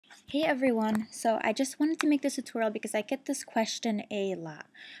Hey everyone, so I just wanted to make this tutorial because I get this question a lot.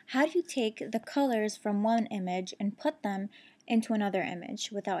 How do you take the colors from one image and put them into another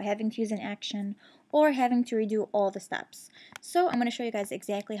image without having to use an action or having to redo all the steps? So I'm going to show you guys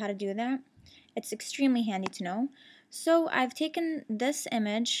exactly how to do that. It's extremely handy to know. So I've taken this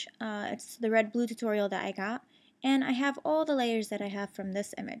image, it's the red blue tutorial that I got, and I have all the layers that I have from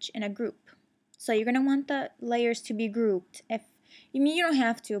this image in a group. So you're going to want the layers to be grouped. You don't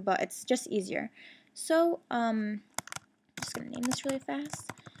have to, but it's just easier. So, I'm just going to name this really fast.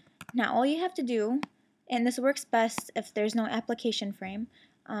 Now, all you have to do, and this works best if there's no application frame,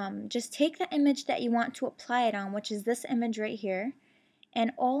 just take the image that you want to apply it on, which is this image right here,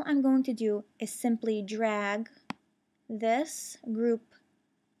 and all I'm going to do is simply drag this group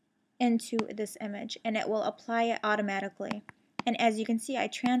into this image, and it will apply it automatically. And as you can see, I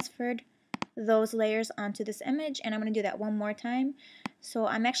transferred those layers onto this image, and I'm going to do that one more time. So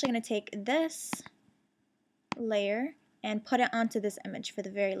I'm actually going to take this layer and put it onto this image for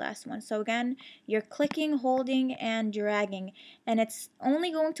the very last one. So again, you're clicking, holding, and dragging, and it's only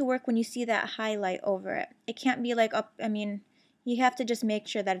going to work when you see that highlight over it. It can't be like up, you have to just make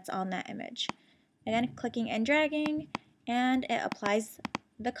sure that it's on that image. Again, clicking and dragging, and it applies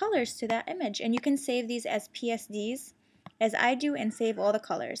the colors to that image. And you can save these as PSDs, as I do, and save all the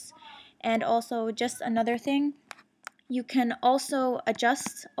colors. And also, just another thing, you can also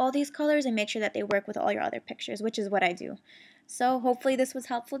adjust all these colors and make sure that they work with all your other pictures, which is what I do. So hopefully this was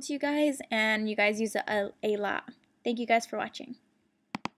helpful to you guys, and you guys use it a lot. Thank you guys for watching.